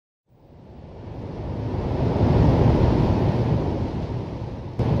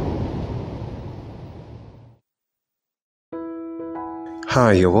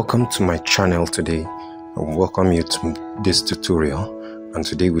Hi, you're welcome to my channel today. I welcome you to this tutorial, and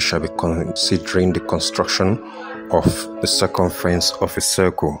today we shall be considering the construction of the circumference of a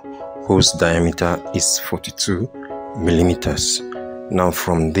circle whose diameter is 42 millimeters. Now,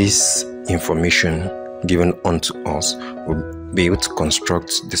 from this information given unto us, we'll be able to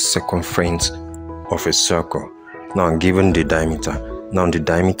construct the circumference of a circle. Now, given the diameter, the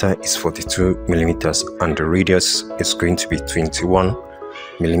diameter is 42 millimeters and the radius is going to be 21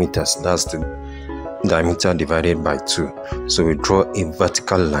 millimeters. That's the diameter divided by 2. So we draw a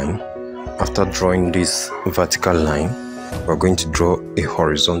vertical line. After drawing this vertical line, we're going to draw a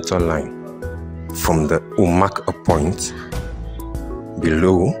horizontal line. We'll mark a point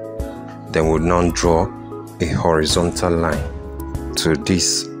below, then we'll now draw a horizontal line to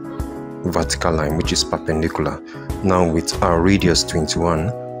this vertical line, which is perpendicular. Now, with our radius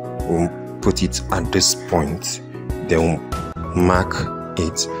 21, we'll put it at this point, then we'll mark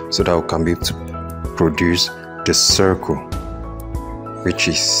it so that we can be able to produce the circle, which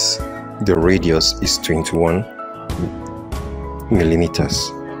is the radius is 21 millimeters.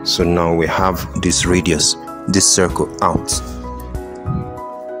 So now we have this radius, this circle out.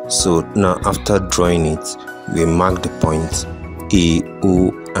 So now, after drawing it, we mark the point A,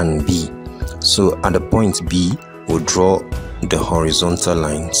 O, and B. So at the point B, we'll draw the horizontal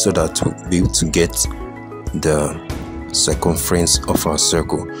line so that we'll be able to get the circumference of our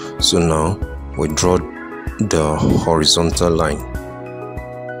circle. So now we draw the horizontal line.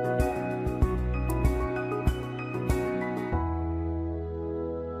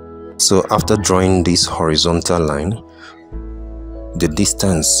 So after drawing this horizontal line, the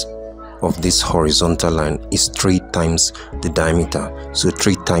distance of this horizontal line is 3 times the diameter. So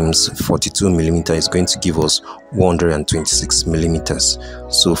 3 times 42 millimeters is going to give us 126 millimeters.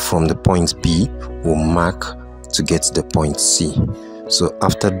 So from the point B, we'll mark to get to the point C. So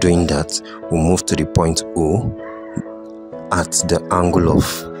after doing that, we'll move to the point O at the angle of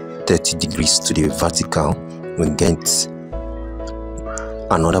 30 degrees to the vertical. We'll get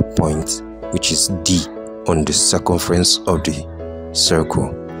another point, which is D, on the circumference of the circle,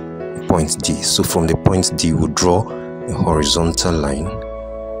 point D. So from the point D, we'll draw a horizontal line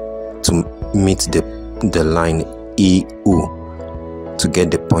to meet the line AO to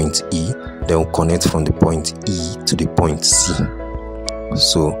get the point E. Then we'll connect from the point E to the point C.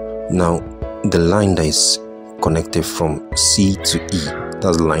 So now the line that is connected from C to E,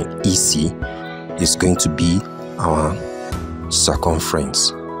 that's the line EC, is going to be our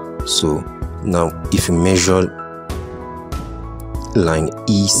circumference. So now if you measure line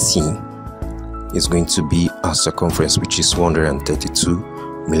EC, is going to be our circumference, which is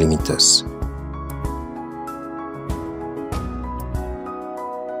 132 millimeters.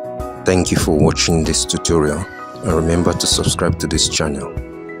 Thank you for watching this tutorial, and remember to subscribe to this channel.